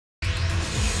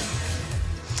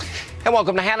And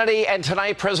welcome to Hannity. And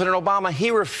tonight, President Obama,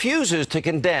 he refuses to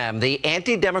condemn the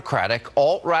anti-democratic,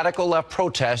 alt-radical left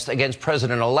protest against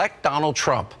President-elect Donald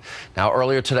Trump. Now,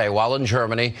 earlier today, while in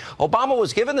Germany, Obama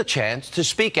was given the chance to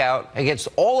speak out against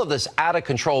all of this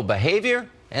out-of-control behavior.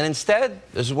 And instead,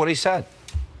 this is what he said.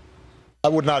 I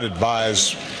would not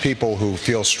advise people who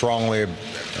feel strongly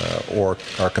or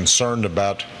are concerned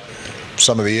about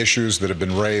some of the issues that have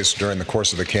been raised during the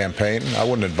course of the campaign. I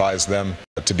wouldn't advise them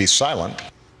to be silent.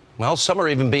 Well, some are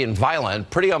even being violent.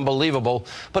 Pretty unbelievable.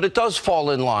 But it does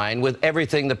fall in line with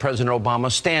everything that President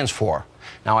Obama stands for.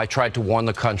 Now, I tried to warn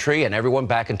the country and everyone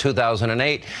back in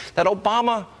 2008 that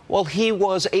Obama, well, he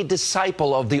was a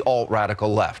disciple of the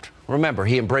alt-radical left. Remember,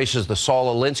 he embraces the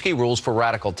Saul Alinsky rules for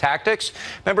radical tactics.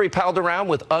 Remember, he palled around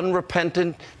with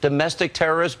unrepentant domestic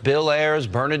terrorists, Bill Ayers,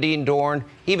 Bernardine Dorn.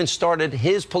 He even started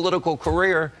his political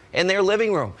career in their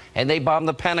living room. And they bombed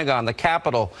the Pentagon, the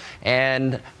Capitol,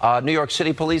 and New York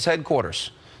City Police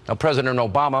headquarters. Now, President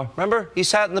Obama, remember, he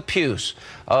sat in the pews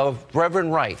of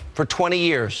Reverend Wright for 20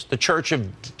 years, the Church of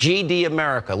GD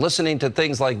America, listening to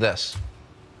things like this.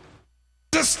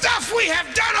 The stuff we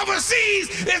have done overseas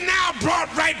is now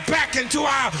brought right back into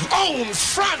our own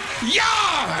front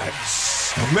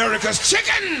yards. America's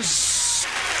chickens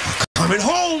are coming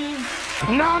home.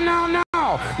 No, no, no.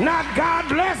 Not God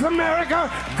bless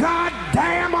America. God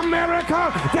damn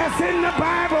America. That's in the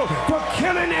Bible for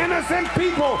killing innocent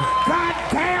people. God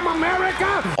damn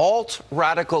America.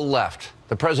 Alt-radical left.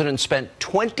 The president spent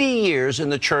 20 years in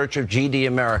the Church of GD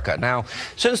America. Now,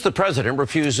 since the president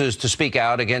refuses to speak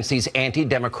out against these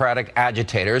anti-democratic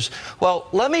agitators, well,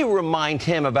 let me remind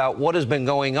him about what has been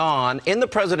going on in the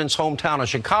president's hometown of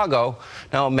Chicago.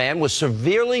 Now, a man was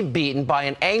severely beaten by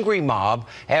an angry mob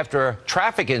after a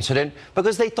traffic incident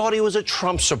because they thought he was a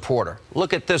Trump supporter.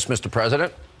 Look at this, Mr.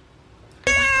 President.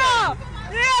 Yeah!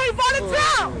 Yeah, he voted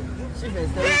Trump!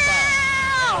 Yeah!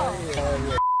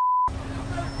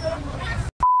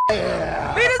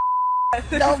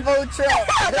 Don't vote Trump.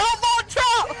 Don't vote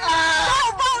Trump.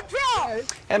 Don't vote Trump.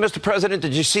 And, Mr. President,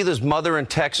 did you see this mother in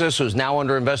Texas who's now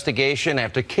under investigation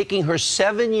after kicking her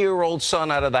 7-year-old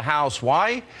son out of the house?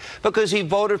 Why? Because he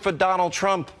voted for Donald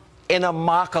Trump in a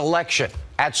mock election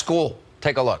at school.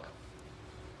 Take a look.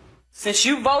 Since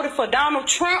you voted for Donald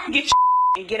Trump, get your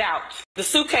and get out. The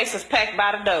suitcase is packed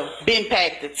by the door. Been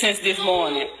packed it since this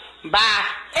morning. Bye.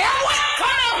 Everyone, come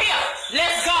on here.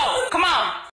 Let's go. Come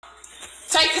on.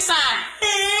 Take the sign.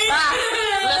 Bye.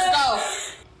 Let's go.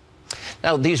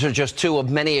 Now, these are just two of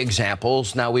many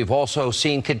examples. Now, we've also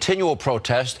seen continual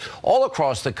protests all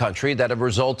across the country that have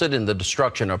resulted in the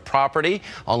destruction of property,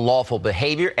 unlawful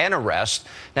behavior, and arrest.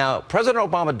 Now, President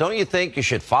Obama, don't you think you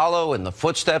should follow in the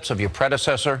footsteps of your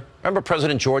predecessor? Remember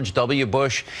President George W.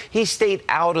 Bush? He stayed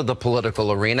out of the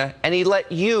political arena, and he let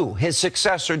you, his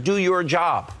successor, do your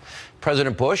job.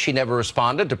 President Bush, he never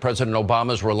responded to President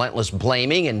Obama's relentless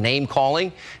blaming and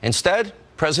name-calling. Instead,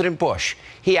 President Bush,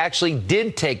 he actually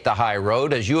did take the high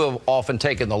road, as you have often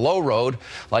taken the low road,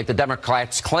 like the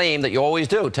Democrats claim that you always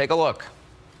do. Take a look.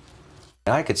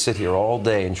 I could sit here all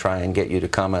day and try and get you to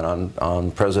comment on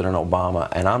President Obama,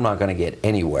 and I'm not going to get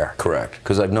anywhere. Correct.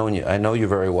 Because I've known you. I know you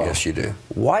very well. Yes, you do.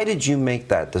 Why did you make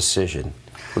that decision?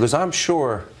 Because I'm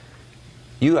sure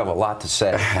you have a lot to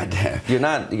say.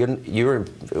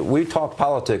 We talked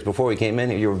politics before we came in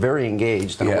here. You're very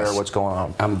engaged and aware of what's going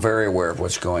on. I'm very aware of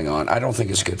what's going on. I don't think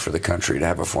it's good for the country to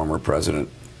have a former president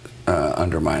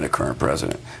undermine a current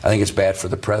president. I think it's bad for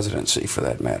the presidency, for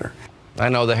that matter. I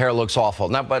know the hair looks awful.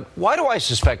 Now, but why do I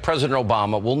suspect President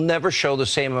Obama will never show the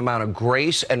same amount of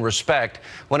grace and respect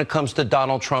when it comes to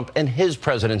Donald Trump and his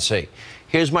presidency?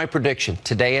 Here's my prediction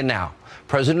today and now.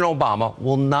 President Obama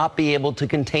will not be able to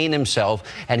contain himself,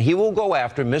 and he will go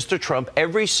after Mr. Trump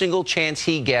every single chance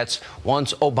he gets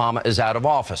once Obama is out of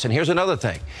office. And here's another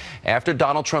thing. After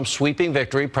Donald Trump's sweeping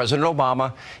victory, President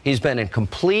Obama, he's been in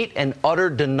complete and utter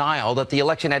denial that the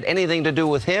election had anything to do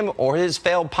with him or his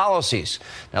failed policies.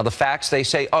 Now, the facts, they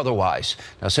say otherwise.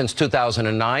 Now, since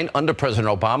 2009, under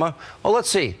President Obama, well, let's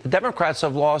see. The Democrats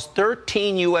have lost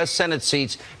 13 U.S. Senate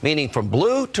seats, meaning from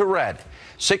blue to red.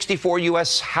 64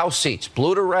 U.S. House seats,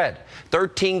 blue to red.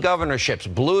 13 governorships,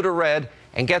 blue to red.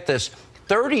 And get this,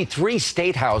 33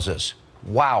 state houses.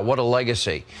 Wow, what a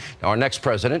legacy. Now, our next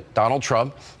president, Donald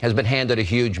Trump, has been handed a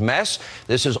huge mess.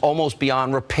 This is almost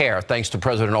beyond repair, thanks to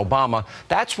President Obama.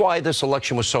 That's why this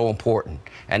election was so important.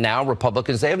 And now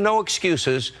Republicans, they have no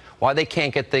excuses why they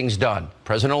can't get things done.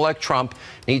 President-elect Trump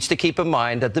needs to keep in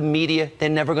mind that the media, they're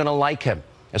never going to like him.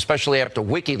 especially after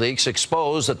WikiLeaks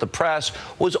exposed that the press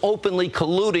was openly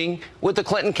colluding with the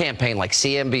Clinton campaign, like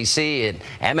CNBC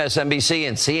and MSNBC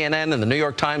and CNN and the New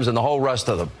York Times and the whole rest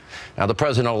of them. Now, the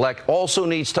president-elect also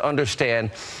needs to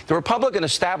understand the Republican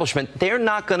establishment, they're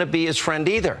not going to be his friend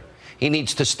either. He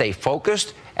needs to stay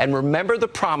focused and remember the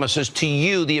promises to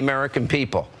you, the American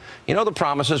people. You know the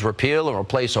promises: repeal and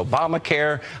replace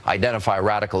Obamacare, identify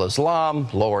radical Islam,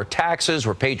 lower taxes,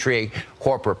 repatriate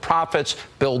corporate profits,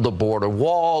 build the border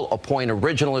wall, appoint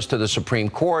originalists to the Supreme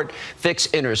Court, fix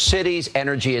inner cities,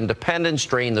 energy independence,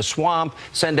 drain the swamp,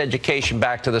 send education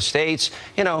back to the states,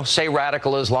 you know, say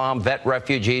radical Islam, vet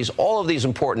refugees, all of these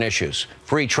important issues,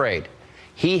 free trade.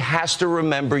 He has to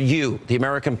remember you, the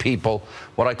American people,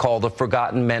 what I call the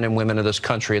forgotten men and women of this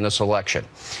country in this election.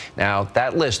 Now,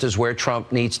 that list is where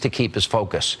Trump needs to keep his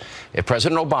focus. If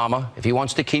President Obama, if he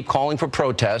wants to keep calling for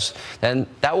protests, then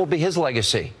that will be his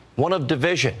legacy, one of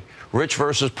division, rich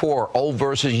versus poor, old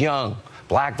versus young,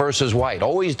 black versus white,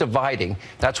 always dividing.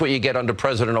 That's what you get under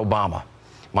President Obama.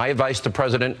 My advice to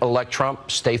President-elect Trump,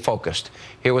 stay focused.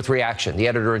 Here with reaction, the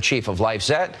editor-in-chief of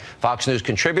LifeZette, Fox News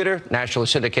contributor, nationally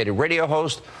syndicated radio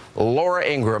host, Laura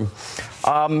Ingraham.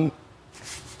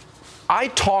 I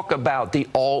talk about the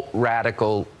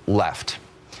alt-radical left.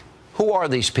 Who are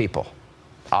these people?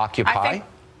 Occupy?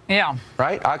 Yeah.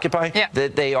 Right? Occupy? Yeah.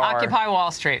 They are Occupy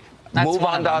Wall Street.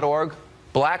 MoveOn.org.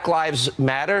 Black Lives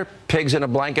Matter. Pigs in a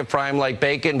blanket, fry them like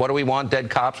bacon. What do we want? Dead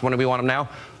cops. When do we want them now?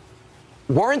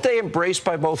 Weren't they embraced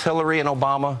by both Hillary and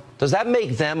Obama? Does that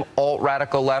make them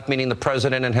alt-radical left, meaning the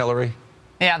president and Hillary?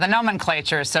 Yeah, the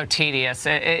nomenclature is so tedious.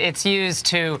 It's used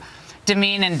to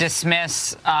demean and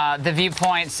dismiss the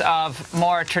viewpoints of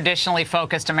more traditionally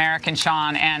focused American,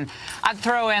 Sean. And I'd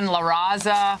throw in La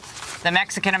Raza, the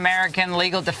Mexican-American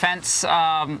Legal Defense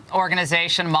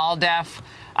Organization, MALDEF.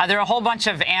 There are a whole bunch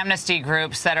of amnesty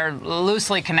groups that are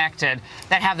loosely connected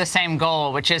that have the same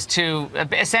goal, which is to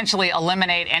essentially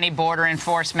eliminate any border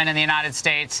enforcement in the United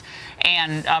States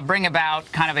and bring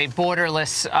about kind of a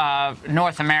borderless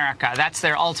North America. That's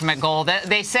their ultimate goal.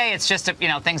 They say it's just,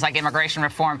 things like immigration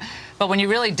reform. But when you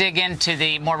really dig into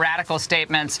the more radical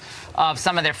statements of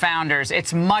some of their founders,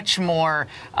 it's much more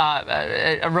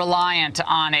reliant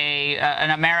on an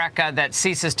America that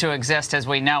ceases to exist as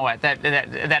we know it,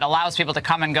 that allows people to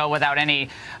come and go without any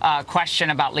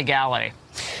question about legality.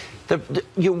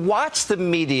 You watch the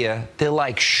media, they're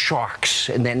like sharks,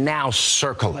 and they're now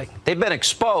circling. They've been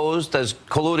exposed as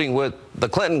colluding with the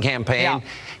Clinton campaign. Yeah.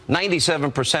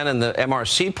 97% in the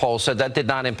MRC poll said that did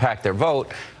not impact their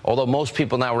vote, although most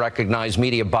people now recognize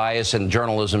media bias and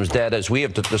journalism is dead, as we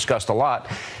have discussed a lot.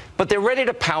 But they're ready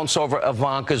to pounce over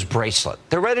Ivanka's bracelet.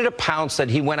 They're ready to pounce that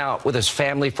he went out with his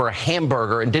family for a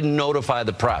hamburger and didn't notify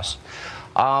the press.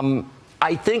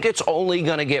 I think it's only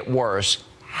going to get worse.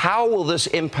 How will this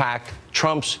impact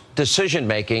Trump's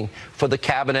decision-making for the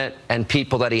cabinet and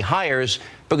people that he hires?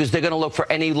 Because they're going to look for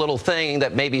any little thing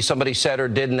that maybe somebody said or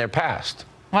did in their past.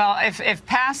 Well, if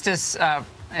past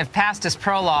is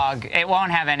prologue, it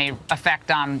won't have any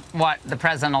effect on what the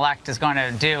president-elect is going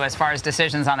to do as far as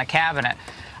decisions on the cabinet.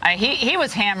 He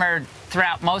was hammered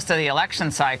throughout most of the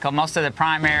election cycle, most of the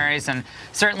primaries, and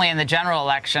certainly in the general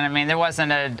election. I mean, there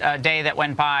wasn't a day that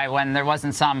went by when there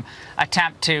wasn't some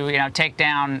attempt to, take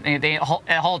down the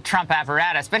whole Trump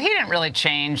apparatus. But he didn't really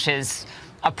change his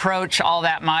approach all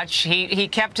that much. He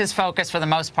kept his focus for the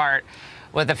most part,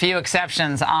 with a few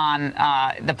exceptions, on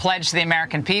the pledge to the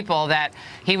American people that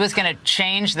he was going to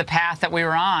change the path that we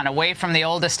were on, away from the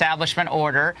old establishment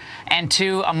order and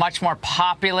to a much more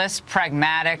populist,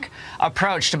 pragmatic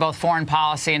approach to both foreign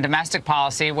policy and domestic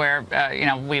policy, where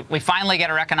we finally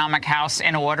get our economic house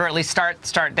in order, at least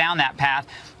start down that path.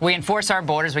 We enforce our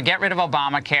borders. We get rid of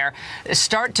Obamacare.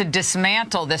 Start to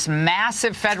dismantle this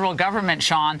massive federal government,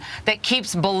 Sean, that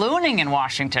keeps ballooning in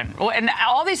Washington. And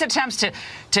all these attempts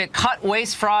to cut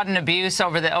waste, fraud, and abuse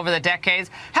over the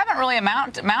decades haven't really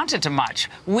amounted to much.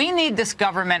 We need this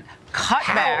government cut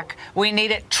back. We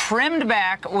need it trimmed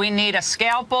back. We need a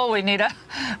scalpel. We need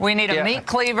a meat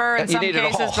cleaver in some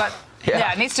cases. But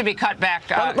yeah, it needs to be cut back.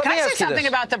 Can I say something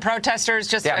about the protesters,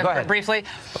 just briefly?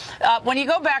 When you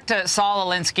go back to Saul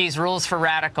Alinsky's Rules for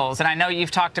Radicals, and I know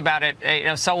you've talked about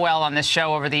it so well on this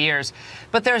show over the years,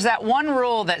 but there's that one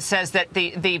rule that says that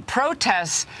the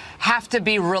protests have to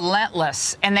be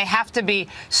relentless, and they have to be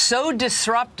so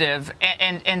disruptive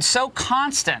and so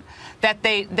constant that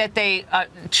they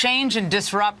change and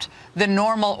disrupt the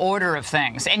normal order of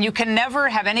things. And you can never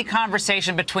have any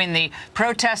conversation between the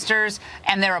protesters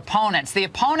and their opponents. The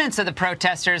opponents of the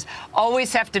protesters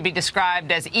always have to be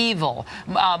described as evil,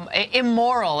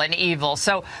 immoral and evil.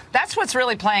 So that's what's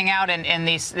really playing out in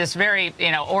this very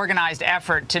organized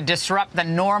effort to disrupt the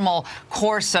normal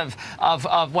course of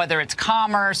whether it's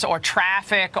commerce or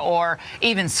traffic or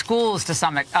even schools to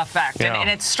some effect. And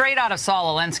it's straight out of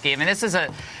Saul Alinsky. I mean, this is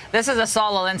a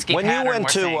Saul Alinsky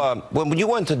pattern. When you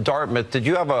went to Dartmouth, did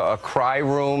you have a cry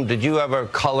room? Did you ever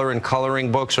color in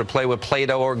coloring books or play with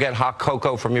Play-Doh or get hot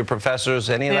cocoa from your professors?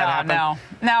 Any of that happen?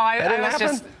 No.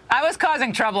 I was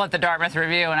causing trouble at the Dartmouth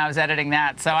Review when I was editing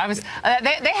that. So I was.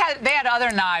 They had other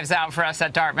knives out for us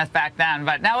at Dartmouth back then,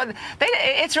 but now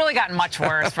it's really gotten much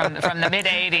worse from the mid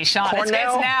 '80s. Sean, it's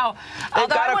now.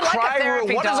 Although I would like a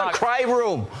therapy dog. What is a cry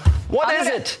room? What is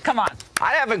it? Come on.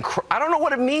 I don't know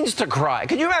what it means to cry.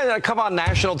 Can you imagine I come on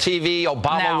national TV,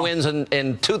 Obama wins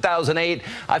in 2008.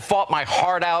 I fought my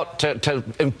heart out to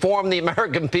inform the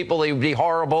American people it would be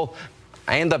horrible.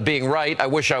 I end up being right. I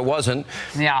wish I wasn't.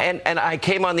 Yeah. And I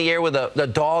came on the air with a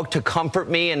dog to comfort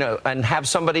me and have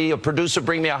somebody, a producer,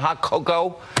 bring me a hot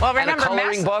cocoa and a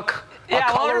coloring book.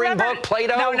 Coloring book,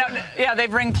 Play-Doh? No. They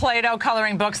bring Play-Doh,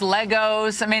 coloring books,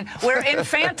 Legos. I mean, we're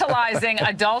infantilizing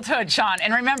adulthood, Sean.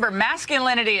 And remember,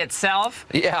 masculinity itself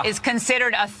is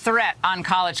considered a threat on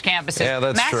college campuses. Yeah,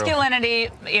 that's masculinity,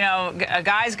 a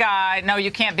guy's guy. No,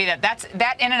 you can't be that.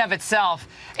 That in and of itself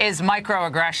is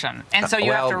microaggression. And so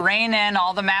you have to rein in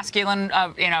all the masculine,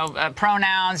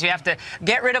 pronouns. You have to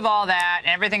get rid of all that.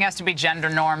 And everything has to be gender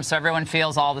norms so everyone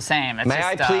feels all the same. May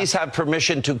I please have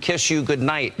permission to kiss you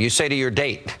goodnight? You say to your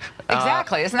date.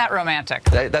 Exactly. Isn't that romantic?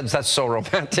 That's so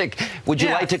romantic. Would you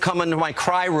like to come into my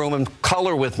cry room and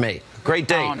color with me? Great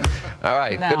date. All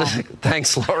right. No.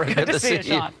 Thanks, Laura. Good to see you,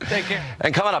 Sean. Take care.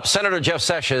 And coming up, Senator Jeff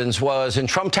Sessions was in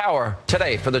Trump Tower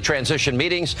today for the transition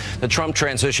meetings. The Trump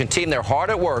transition team, they're hard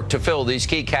at work to fill these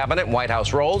key cabinet and White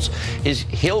House roles.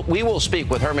 We will speak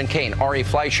with Herman Cain, Ari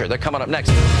Fleischer. They're coming up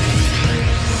next.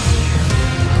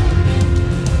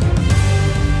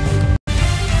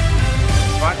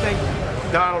 I think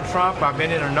Donald Trump, I've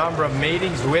been in a number of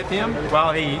meetings with him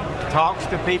while he talks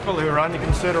to people who are under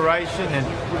consideration,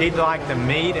 and he'd like to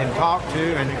meet and talk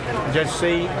to and just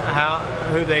see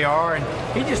who they are, and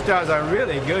he just does a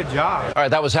really good job. All right,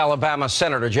 that was Alabama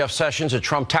Senator Jeff Sessions at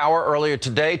Trump Tower earlier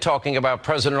today talking about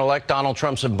President-elect Donald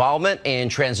Trump's involvement in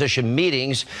transition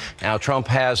meetings. Now, Trump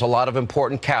has a lot of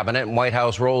important cabinet and White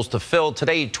House roles to fill.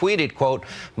 Today, he tweeted, quote,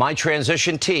 "My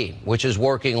transition team, which is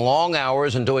working long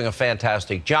hours and doing a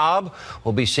fantastic job,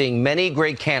 will be seeing many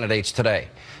great candidates today.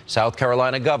 South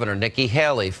Carolina Governor Nikki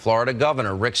Haley, Florida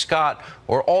Governor Rick Scott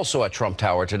were also at Trump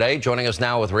Tower today. Joining us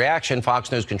now with reaction,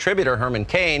 Fox News contributor Herman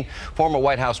Cain, former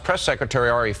White House press secretary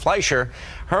Ari Fleischer.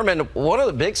 Herman, one of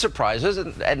the big surprises,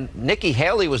 and Nikki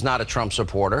Haley was not a Trump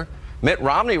supporter. Mitt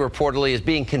Romney reportedly is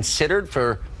being considered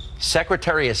for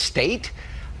Secretary of State.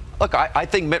 Look, I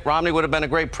think Mitt Romney would have been a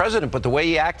great president, but the way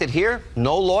he acted here,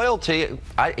 no loyalty.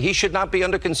 He should not be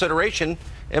under consideration,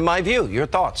 in my view. Your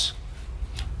thoughts?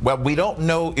 Well, we don't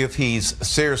know if he's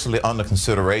seriously under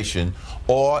consideration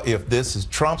or if this is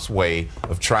Trump's way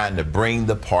of trying to bring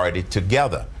the party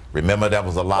together. Remember, that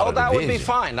was a lot of division. Well, that would be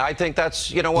fine. I think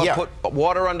that's, put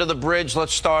water under the bridge.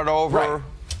 Let's start over. Right.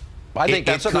 I think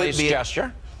that's a nice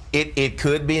gesture. It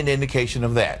could be an indication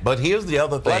of that. But here's the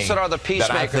other thing. Blessed are the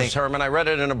peacemakers, Herman. I read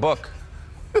it in a book.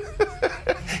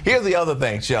 Here's the other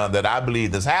thing, Sean, that I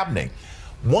believe is happening.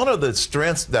 One of the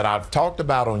strengths that I've talked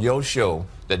about on your show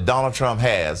that Donald Trump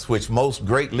has, which most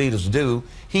great leaders do,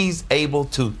 he's able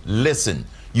to listen.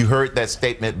 You heard that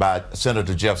statement by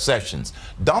Senator Jeff Sessions.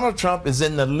 Donald Trump is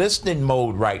in the listening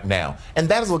mode right now, and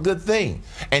that is a good thing.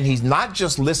 And he's not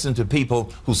just listening to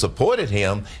people who supported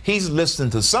him, he's listening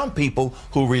to some people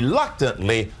who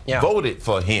reluctantly voted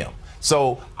for him.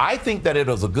 So I think that it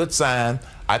was a good sign.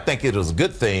 I think it was a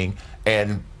good thing,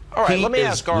 and he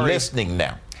is listening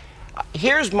now.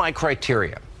 Here's my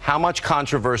criteria. How much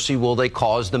controversy will they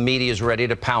cause? The media is ready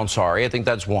to pounce, Ari. I think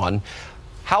that's one.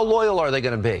 How loyal are they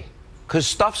going to be? Because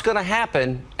stuff's going to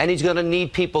happen, and he's going to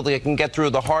need people that can get through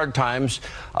the hard times.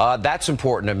 That's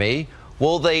important to me.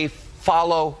 Will they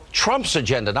follow Trump's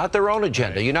agenda, not their own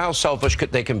agenda? Right. You know how selfish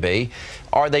they can be.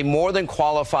 Are they more than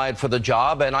qualified for the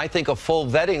job? And I think a full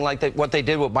vetting like what they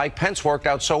did with Mike Pence worked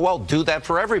out so well. Do that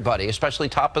for everybody, especially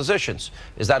top positions.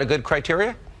 Is that a good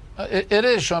criteria? It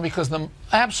is, Sean, because the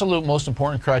absolute most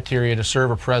important criteria to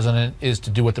serve a president is to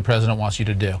do what the president wants you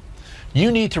to do. You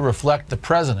need to reflect the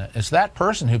president. It's that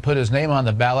person who put his name on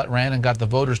the ballot, ran, and got the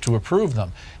voters to approve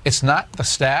them. It's not the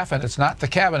staff, and it's not the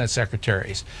cabinet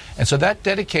secretaries. And so that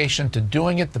dedication to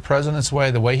doing it the president's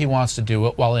way, the way he wants to do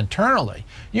it, while internally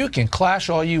you can clash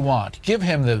all you want. Give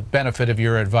him the benefit of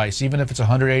your advice, even if it's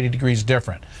 180 degrees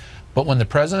different. But when the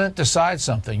president decides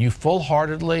something, you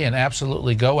full-heartedly and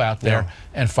absolutely go out there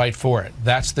and fight for it.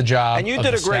 That's the job and you of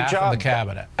did the a great staff job and the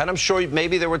cabinet. And I'm sure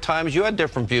maybe there were times you had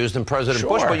different views than President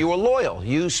Bush, Sure. but you were loyal.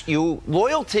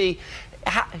 Loyalty.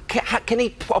 Can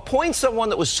he appoint someone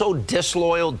that was so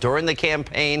disloyal during the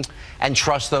campaign and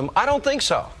trust them? I don't think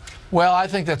so. Well, I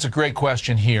think that's a great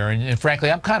question here. And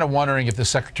frankly, I'm kind of wondering if the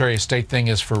Secretary of State thing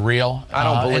is for real. I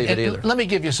don't believe it either. Let me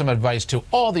give you some advice, too.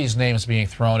 All these names being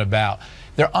thrown about,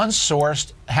 they're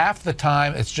unsourced. Half the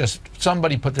time, it's just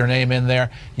somebody put their name in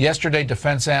there. Yesterday,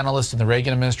 defense analyst in the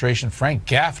Reagan administration, Frank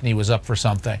Gaffney, was up for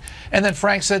something. And then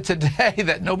Frank said today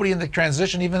that nobody in the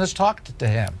transition even has talked to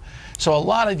him. So a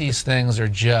lot of these things are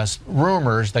just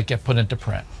rumors that get put into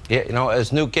print. Yeah, you know,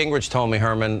 as Newt Gingrich told me,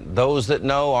 Herman, those that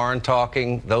know aren't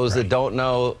talking. Those that don't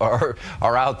know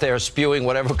are out there spewing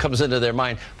whatever comes into their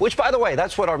mind, which, by the way,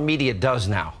 that's what our media does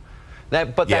now.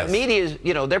 That media is,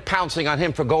 you know, they're pouncing on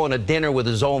him for going to dinner with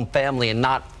his own family and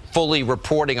not fully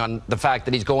reporting on the fact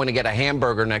that he's going to get a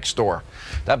hamburger next door.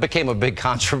 That became a big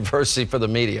controversy for the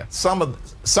media. Some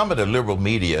of the liberal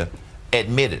media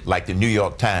admitted, like the New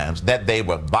York Times, that they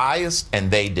were biased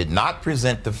and they did not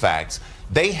present the facts.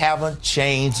 They haven't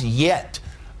changed yet.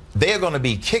 They're going to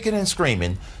be kicking and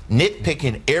screaming,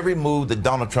 nitpicking every move that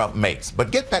Donald Trump makes.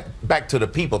 But get back to the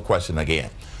people question again.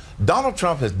 Donald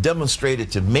Trump has demonstrated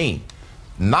to me,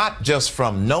 not just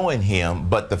from knowing him,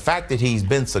 but the fact that he's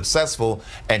been successful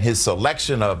and his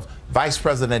selection of Vice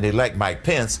President-elect Mike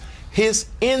Pence, his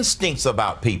instincts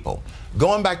about people,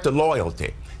 going back to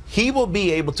loyalty. He will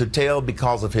be able to tell,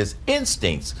 because of his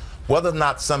instincts, whether or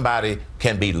not somebody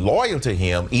can be loyal to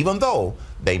him, even though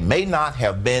they may not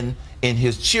have been in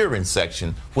his cheering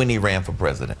section when he ran for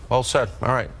president. Well said. All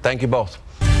right. Thank you both.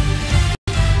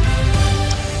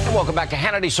 Welcome back to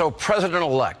Hannity. So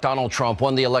President-elect Donald Trump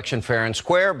won the election fair and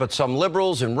square, but some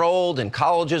liberals enrolled in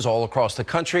colleges all across the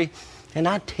country and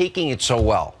not taking it so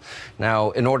well.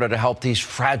 Now, in order to help these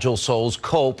fragile souls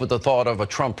cope with the thought of a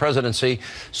Trump presidency,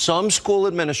 some school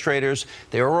administrators,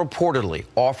 they are reportedly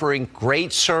offering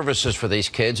great services for these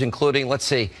kids, including, let's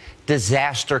see,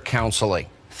 disaster counseling,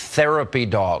 therapy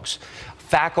dogs,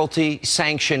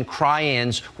 faculty-sanctioned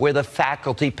cry-ins where the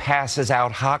faculty passes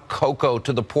out hot cocoa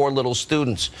to the poor little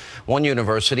students. One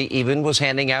university even was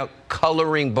handing out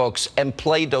coloring books and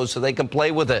Play-Doh so they can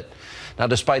play with it. Now,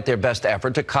 despite their best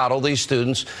effort to coddle these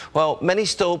students, well, many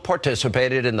still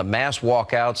participated in the mass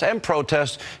walkouts and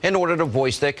protests in order to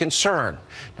voice their concern.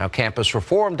 Now,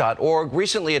 CampusReform.org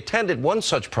recently attended one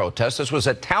such protest. This was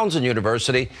at Townsend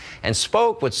University and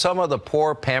spoke with some of the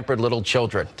poor, pampered little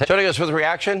children. Joining us with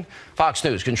reaction, Fox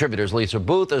News contributors Lisa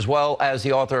Booth, as well as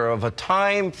the author of A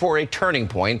Time for a Turning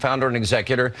Point, founder and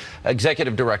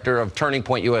executive director of Turning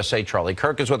Point USA, Charlie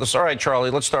Kirk, is with us. All right,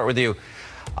 Charlie, let's start with you.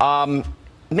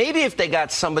 Maybe if they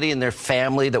got somebody in their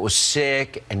family that was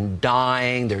sick and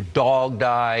dying, their dog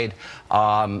died,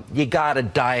 you got a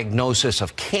diagnosis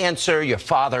of cancer, your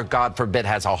father, God forbid,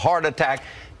 has a heart attack,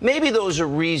 maybe those are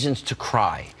reasons to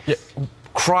cry. Yeah.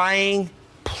 Crying,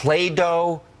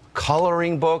 Play-Doh,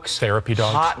 coloring books, therapy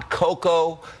dogs, hot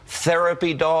cocoa,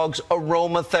 therapy dogs,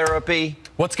 aromatherapy.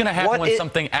 What's going to happen when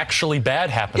something actually bad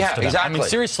happens to them? Exactly. I mean,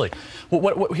 seriously,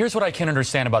 here's what I can't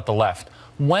understand about the left.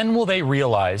 When will they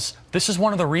realize this is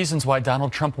one of the reasons why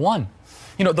Donald Trump won?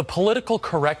 You know, the political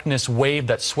correctness wave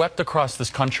that swept across this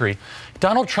country,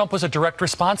 Donald Trump was a direct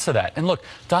response to that. And look,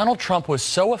 Donald Trump was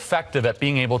so effective at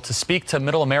being able to speak to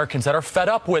middle Americans that are fed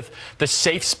up with the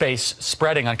safe space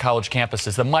spreading on college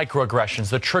campuses, the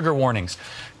microaggressions, the trigger warnings.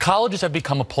 Colleges have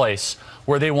become a place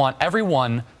where they want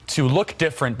everyone to look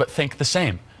different but think the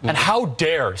same. And how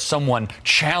dare someone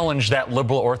challenge that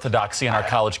liberal orthodoxy on our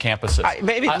college campuses?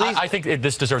 I think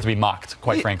this deserves to be mocked,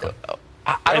 quite frankly.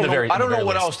 I don't know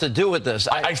what else to do with this.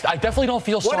 I definitely don't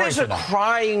feel sorry for them. What is a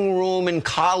crying room in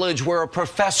college where a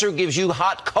professor gives you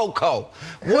hot cocoa?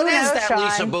 What is that, Sean?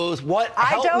 Lisa Booth?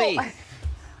 Help me.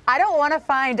 I don't want to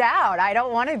find out. I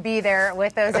don't want to be there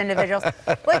with those individuals.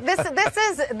 Look,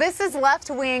 this is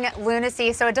left-wing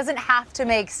lunacy, so it doesn't have to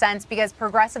make sense because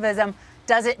progressivism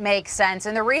doesn't make sense.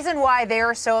 And the reason why they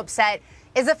are so upset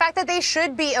is the fact that they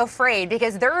should be afraid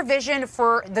because their vision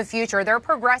for the future, their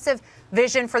progressive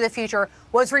vision for the future,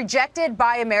 was rejected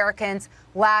by Americans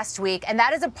last week. And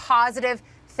that is a positive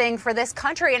thing for this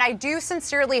country. And I do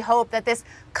sincerely hope that this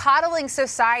coddling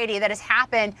society that has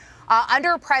happened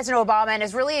under President Obama and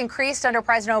has really increased under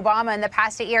President Obama in the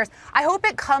past 8 years, I hope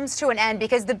it comes to an end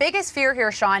because the biggest fear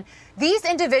here, Sean, these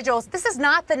individuals, this is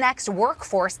not the next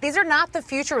workforce. These are not the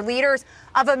future leaders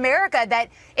of America that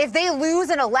if they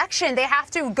lose an election, they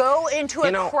have to go into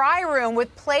a cry room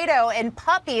with Play-Doh and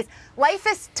puppies. Life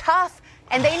is tough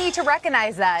And they need to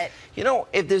recognize that. You know,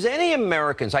 if there's any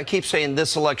Americans, I keep saying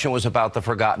this election was about the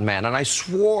forgotten man, and I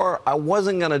swore I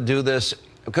wasn't going to do this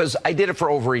because I did it for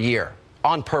over a year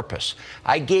on purpose.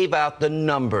 I gave out the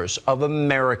numbers of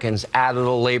Americans out of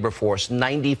the labor force,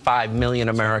 95 million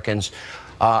Americans,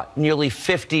 nearly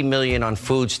 50 million on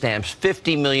food stamps,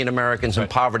 50 million Americans in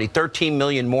poverty, 13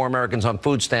 million more Americans on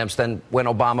food stamps than when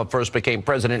Obama first became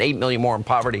president, 8 million more in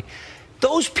poverty.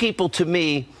 Those people, to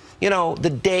me, you know, the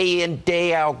day in,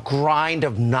 day out grind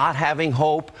of not having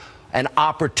hope, an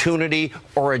opportunity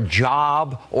or a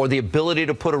job or the ability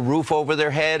to put a roof over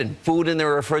their head and food in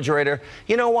their refrigerator.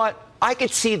 You know what? I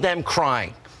could see them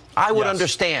crying. I would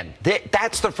understand.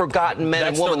 That's the forgotten men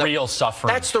and women. That's the real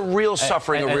suffering. That's the real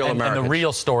suffering of real Americans. And the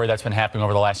real story that's been happening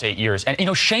over the last 8 years. And, you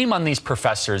know, shame on these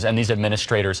professors and these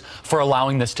administrators for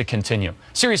allowing this to continue.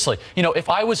 Seriously, you know, if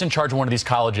I was in charge of one of these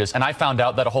colleges and I found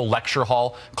out that a whole lecture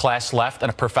hall class left and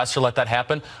a professor let that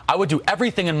happen, I would do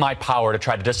everything in my power to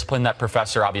try to discipline that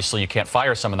professor. Obviously, you can't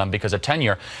fire some of them because of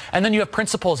tenure. And then you have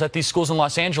principals at these schools in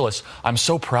Los Angeles. I'm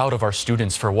so proud of our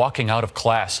students for walking out of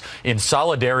class in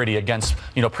solidarity against,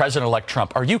 you know, President-elect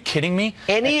Trump. Are you kidding me?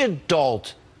 Any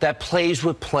adult that plays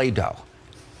with Play-Doh.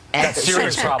 That's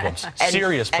serious problems.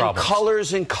 Serious problems. And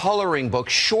colors and coloring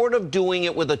books, short of doing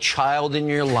it with a child in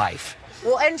your life.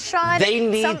 Well, and Sean, they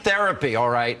need therapy, all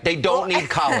right? They don't need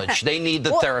college. They need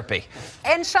the therapy.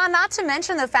 And Sean, not to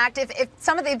mention the fact if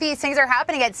some of these things are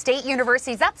happening at state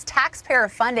universities, that's taxpayer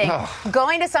funding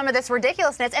going to some of this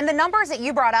ridiculousness. And the numbers that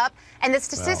you brought up and the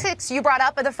statistics you brought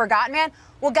up of the forgotten man,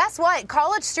 well, guess what?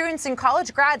 College students and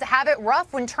college grads have it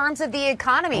rough in terms of the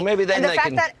economy. Well, maybe then they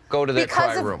can go to their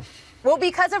cry room. Well,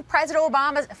 because of President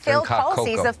Obama's failed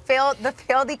policies, the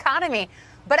failed economy.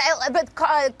 But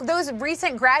those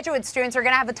recent graduate students are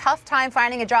going to have a tough time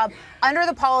finding a job under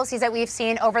the policies that we've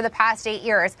seen over the past 8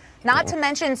 years. Not to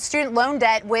mention student loan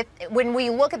debt. When we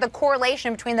look at the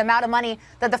correlation between the amount of money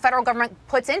that the federal government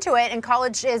puts into it, and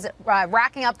college is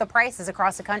racking up the prices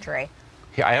across the country.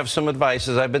 Here, I have some advice,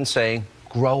 as I've been saying.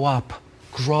 Grow up.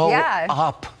 Grow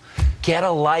up. Get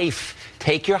a life.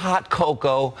 Take your hot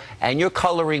cocoa and your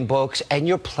coloring books and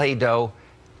your Play-Doh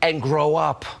and grow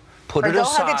up. Put it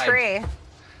aside. Go hug a tree.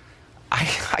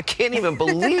 I can't even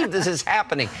believe this is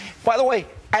happening. By the way,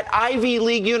 at Ivy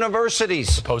League universities.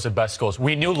 Supposed best schools.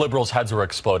 We knew liberals' heads were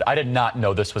explode. I did not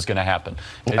know this was going to happen.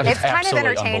 It's kind of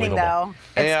entertaining, though.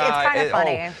 It's kind of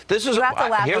funny. This is,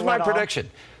 here's my prediction.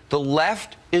 The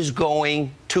left is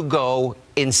going to go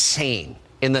insane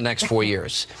in the next 4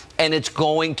 years. And it's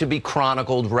going to be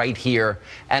chronicled right here.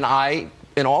 And I,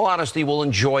 in all honesty, will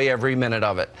enjoy every minute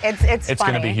of it. It's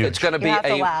going to be huge. It's going to be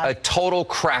a total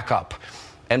crack up.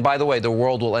 And by the way, the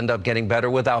world will end up getting better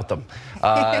without them.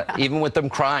 Even with them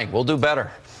crying, we'll do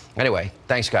better. Anyway,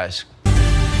 thanks, guys. And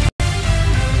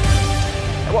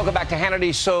welcome back to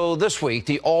Hannity. So this week,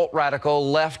 the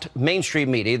alt-radical left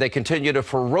mainstream media, they continue to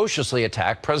ferociously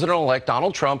attack President-elect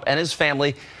Donald Trump and his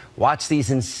family. Watch these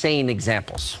insane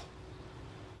examples.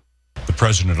 The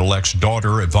president-elect's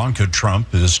daughter, Ivanka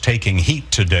Trump, is taking heat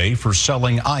today for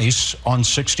selling ice on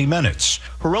 60 Minutes.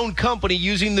 Her own company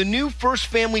using the new First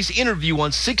Family's interview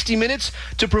on 60 Minutes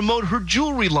to promote her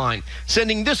jewelry line,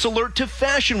 sending this alert to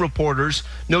fashion reporters,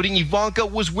 noting Ivanka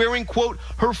was wearing, quote,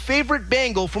 her favorite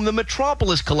bangle from the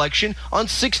Metropolis collection on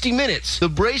 60 Minutes. The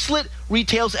bracelet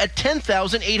retails at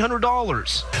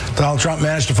 $10,800. Donald Trump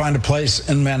managed to find a place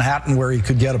in Manhattan where he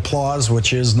could get applause,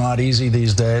 which is not easy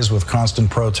these days with constant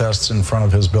protests in front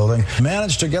of his building.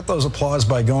 Managed to get those applause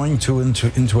by going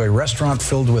into a restaurant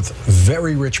filled with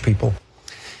very rich people.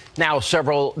 Now,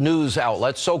 several news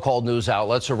outlets, so-called news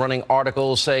outlets, are running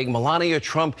articles saying Melania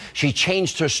Trump, she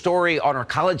changed her story on her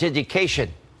college education.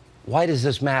 Why does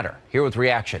this matter? Here with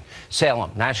reaction.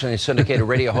 Salem, nationally syndicated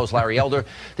radio host Larry Elder,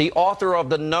 the author of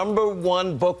the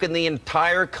 #1 book in the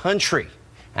entire country,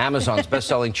 Amazon's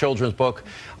best-selling children's book,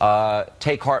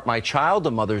 Take Heart, My Child,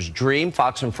 The Mother's Dream,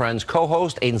 Fox and Friends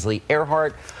co-host Ainsley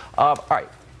Earhart. All right,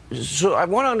 so I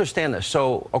want to understand this.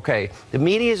 So, okay, the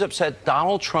media is upset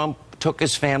Donald Trump took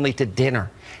his family to dinner,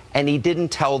 and he didn't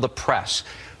tell the press.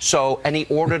 So, and he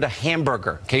ordered a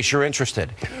hamburger, in case you're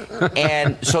interested.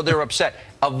 And so they're upset.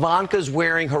 Ivanka's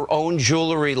wearing her own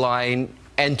jewelry line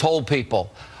and told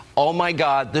people, oh my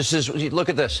God, this is, look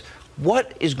at this.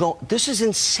 What is going, this is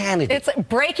insanity. It's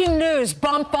breaking news,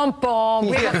 bump, bump, bump.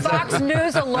 We have a Fox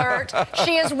News alert.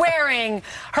 She is wearing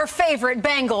her favorite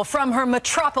bangle from her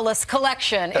Metropolis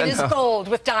collection. It is gold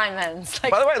with diamonds.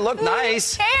 Like, by the way, look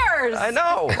nice. Who cares? I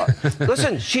know.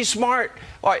 Listen, she's smart.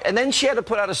 All right, and then she had to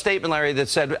put out a statement, Larry, that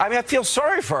said, I mean, I feel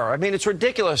sorry for her. I mean, it's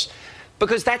ridiculous.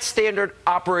 because that's standard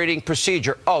operating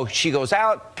procedure. Oh, she goes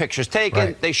out, pictures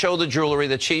taken, they show the jewelry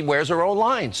that she wears her own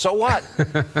line. So what?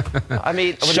 I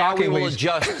mean, now we will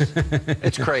adjust.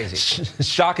 It's crazy.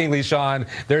 Shockingly, Sean,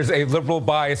 there's a liberal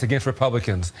bias against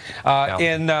Republicans.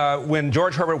 When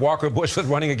George Herbert Walker Bush was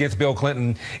running against Bill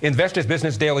Clinton, Investors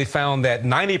Business Daily found that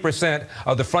 90%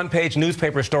 of the front page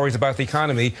newspaper stories about the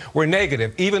economy were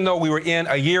negative, even though we were in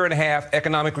a year-and-a-half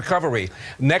economic recovery.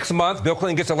 Next month, Bill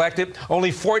Clinton gets elected,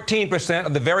 only 14%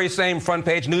 of the very same front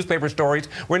page newspaper stories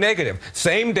were negative.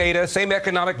 Same data, same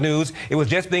economic news, it was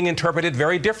just being interpreted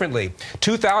very differently.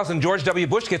 2000, George W.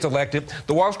 Bush gets elected.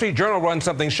 The Wall Street Journal runs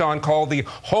something, Sean, called the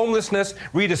Homelessness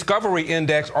Rediscovery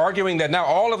Index, arguing that now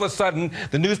all of a sudden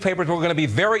the newspapers were going to be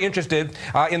very interested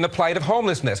in the plight of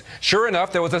homelessness. Sure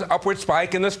enough, there was an upward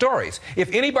spike in the stories.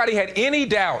 If anybody had any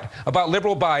doubt about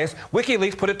liberal bias,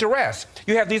 WikiLeaks put it to rest.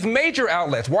 You have these major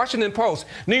outlets, Washington Post,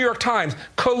 New York Times,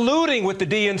 colluding with the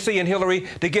DNC and Hillary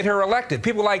to get her elected.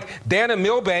 People like Dana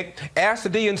Milbank asked the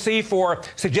DNC for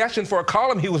suggestions for a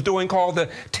column he was doing called the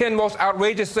 10 Most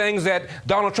Outrageous Things That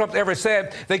Donald Trump Ever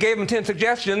Said. They gave him 10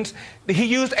 suggestions. He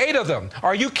used 8 of them.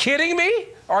 Are you kidding me?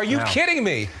 Are you kidding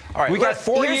me? All right, we got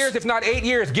 4 years, if not 8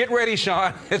 years. Get ready,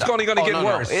 Sean. It's only going to get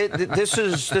worse. This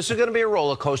is going to be a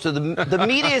roller coaster. The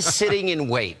media is sitting in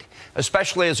wait,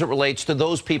 especially as it relates to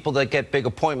those people that get big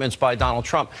appointments by Donald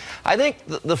Trump. I think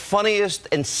the funniest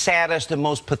and saddest and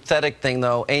most pathetic thing,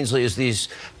 though, Ainsley, is these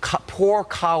poor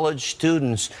college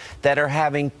students that are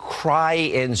having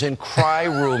cry-ins and cry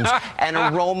rooms and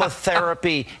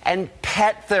aromatherapy and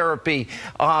pet therapy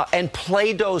and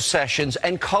Play-Doh sessions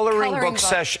and coloring book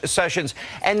sessions,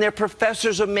 and their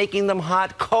professors are making them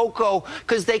hot cocoa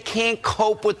because they can't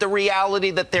cope with the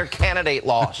reality that their candidate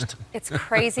lost. It's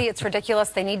crazy. It's ridiculous.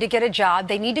 They need to get a job.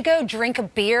 They need to go drink a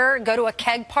beer, go to a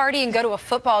keg party, and go to a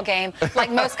football game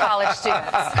like most college students.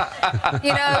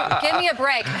 You know, give me a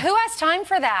break. Who has time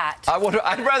for that?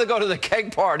 I'd rather go to the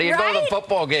keg party and go to the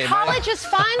football game. College is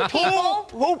fun, people.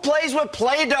 Who plays with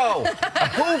Play-Doh?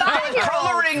 Who buys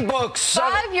coloring books?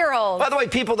 5-year-olds. By the way,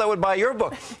 people that would buy your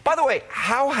book. By the way,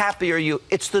 how happy are you?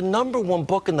 It's the #1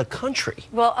 book in the country.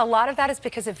 Well, a lot of that is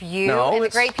because of you and the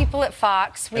great people at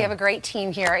Fox. We have a great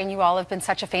team here, and you all have been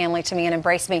such a family to me and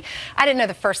embraced me. I didn't know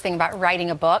the first thing about writing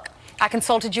a book. I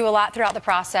consulted you a lot throughout the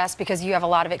process because you have a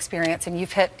lot of experience, and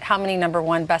you've hit how many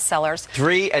 #1 bestsellers?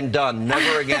 3 and done.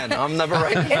 Never again. I'm never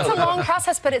writing. It's a long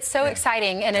process, but it's so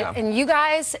exciting. And you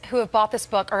guys who have bought this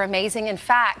book are amazing. In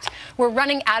fact, we're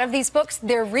running out of these books.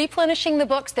 They're replenishing the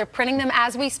books. They're printing them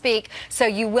as we speak. So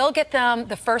you will get them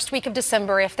the first week of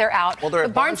December if they're out. Well,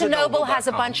 Barnes & Noble has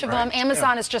a bunch of them.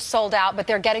 Amazon is just sold out, but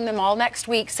they're getting them all next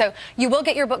week. So you will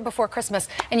get your book before Christmas,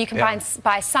 and you can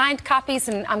buy signed copies,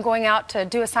 and I'm going out to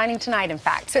do a signing tonight, in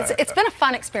fact. So it's been a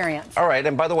fun experience. All right,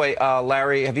 and by the way,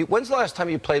 Larry, when's the last time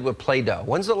you played with Play-Doh?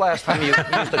 When's the last time you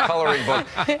used a coloring book?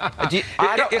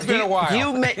 It's been a while.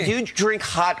 Do you drink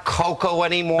hot cocoa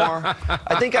anymore?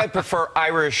 I think I prefer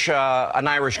an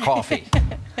Irish coffee.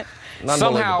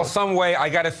 Somehow, some way, I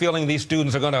got a feeling these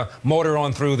students are going to motor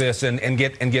on through this and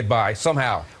get by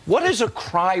somehow. What is a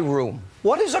cry room?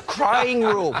 What is a crying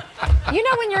room? You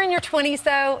know when you're in your 20s,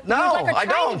 though? No, you are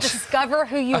trying to discover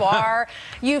who you are.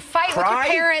 You fight with your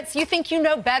parents. You think you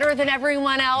know better than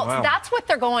everyone else. Wow. That's what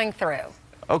they're going through.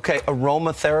 Okay,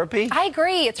 aromatherapy? I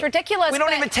agree. It's ridiculous. We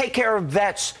don't even take care of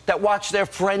vets that watch their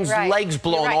friends' legs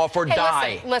blown off or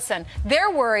die. Listen,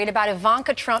 they're worried about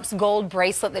Ivanka Trump's gold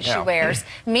bracelet that she wears.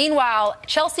 Meanwhile,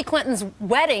 Chelsea Clinton's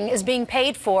wedding is being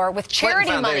paid for with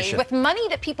charity money, with money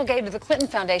that people gave to the Clinton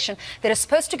Foundation that is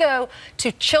supposed to go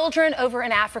to children over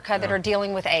in Africa that are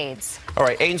dealing with AIDS. All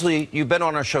right, Ainsley, you've been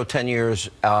on our show 10 years.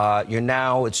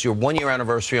 It's your 1-year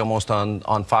anniversary almost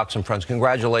on Fox and Friends.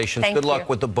 Congratulations. Good luck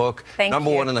with the book. Thank you.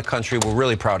 #1 in the country. We're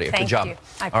really proud of you. Good job. Thank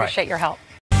you. I appreciate your help.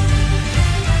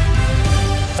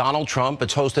 Donald Trump.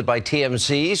 It's hosted by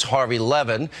TMZ's Harvey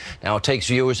Levin. Now it takes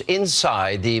viewers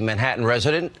inside the Manhattan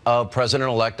residence of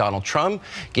President-elect Donald Trump,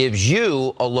 gives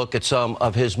you a look at some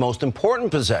of his most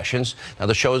important possessions. Now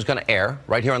the show is going to air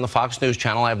right here on the Fox News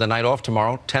channel. I have the night off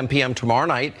tomorrow, 10 p.m. tomorrow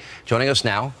night. Joining us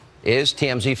now is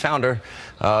TMZ founder,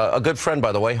 a good friend,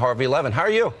 by the way, Harvey Levin. How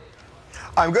are you?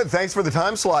 I'm good. Thanks for the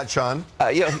time slot, Sean.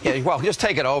 Well, just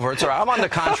take it over. It's all right. I'm on the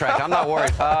contract. I'm not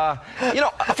worried.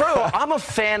 First of all, I'm a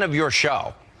fan of your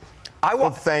show.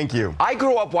 Well, thank you. I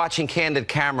grew up watching Candid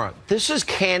Camera. This is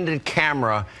Candid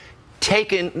Camera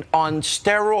taken on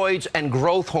steroids and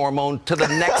growth hormone to the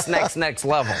next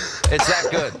level. It's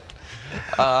that good.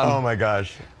 Oh, my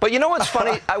gosh. But you know what's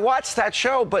funny? I watched that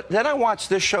show, but then I watched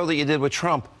this show that you did with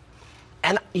Trump.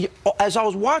 And as I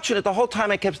was watching it, the whole time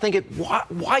I kept thinking,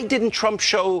 why didn't Trump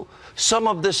show some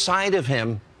of this side of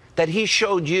him that he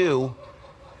showed you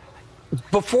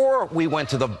before we went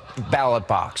to the ballot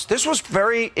box, this was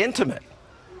very intimate.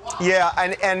 Yeah,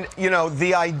 and you know,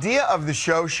 the idea of the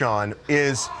show, Sean,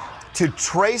 is to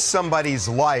trace somebody's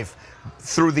life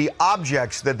through the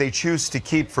objects that they choose to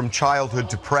keep from childhood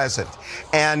to present.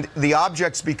 And the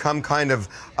objects become kind of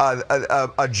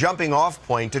a jumping off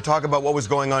point to talk about what was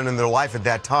going on in their life at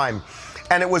that time.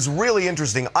 And it was really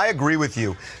interesting. I agree with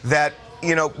you that,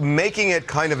 you know, making it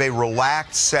kind of a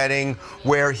relaxed setting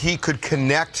where he could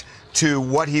connect to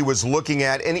what he was looking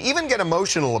at and even get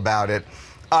emotional about it,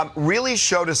 really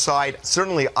showed a side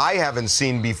certainly I haven't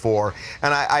seen before,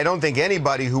 and I don't think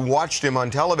anybody who watched him on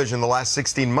television the last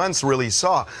 16 months really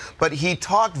saw. But he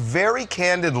talked very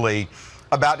candidly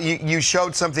about, you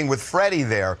showed something with Freddie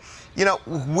there. You know,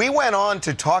 we went on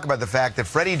to talk about the fact that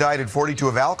Freddie died at 42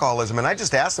 of alcoholism, and I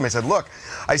just asked him, I said, look,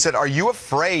 I said, are you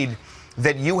afraid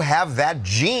that you have that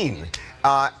gene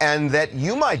and that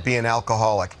you might be an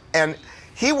alcoholic? And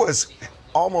he was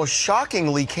almost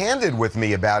shockingly candid with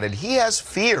me about it. He has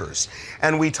fears.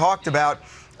 And we talked about,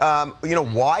 you know,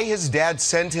 why his dad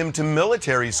sent him to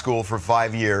military school for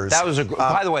 5 years. That was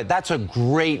by the way, that's a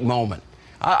great moment.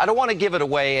 I don't want to give it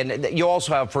away. And you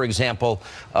also have, for example,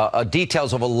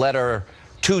 details of a letter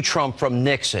to Trump from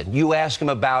Nixon. You ask him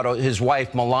about his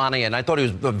wife, Melania, and I thought he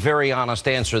was a very honest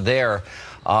answer there.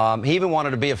 He even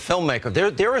wanted to be a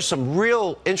filmmaker. There are some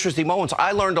real interesting moments.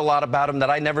 I learned a lot about him that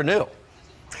I never knew.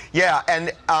 Yeah,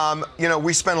 and, you know,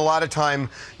 we spent a lot of time,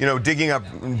 you know, digging up,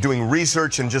 doing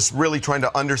research and just really trying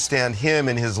to understand him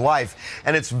and his life.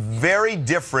 And it's very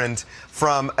different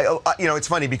from, you know, it's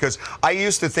funny because I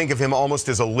used to think of him almost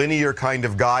as a linear kind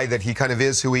of guy, that he kind of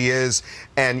is who he is,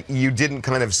 and you didn't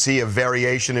kind of see a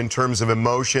variation in terms of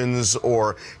emotions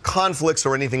or conflicts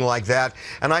or anything like that.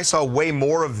 And I saw way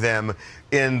more of them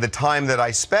in the time that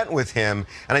I spent with him,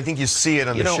 and I think you see it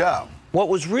on the show. What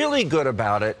was really good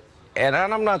about it, and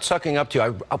I'm not sucking up to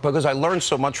you because I learned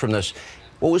so much from this.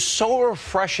 What was so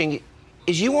refreshing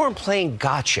is you weren't playing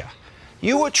gotcha.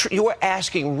 You were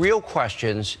asking real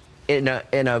questions in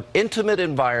an intimate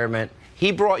environment.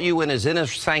 He brought you in his inner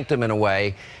sanctum in a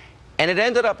way, and it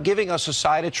ended up giving us a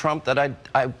side of Trump that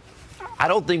I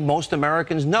don't think most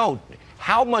Americans know.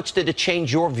 How much did it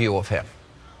change your view of him?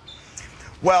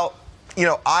 Well, you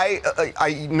know,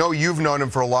 I know you've known him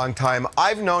for a long time.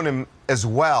 I've known him as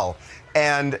well.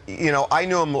 And, you know, I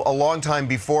knew him a long time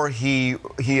before he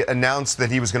announced that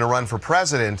he was going to run for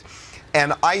president.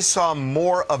 And I saw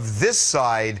more of this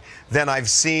side than I've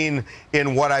seen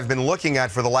in what I've been looking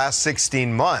at for the last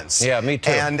 16 months. Yeah, me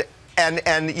too.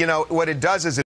 And you know, what it does is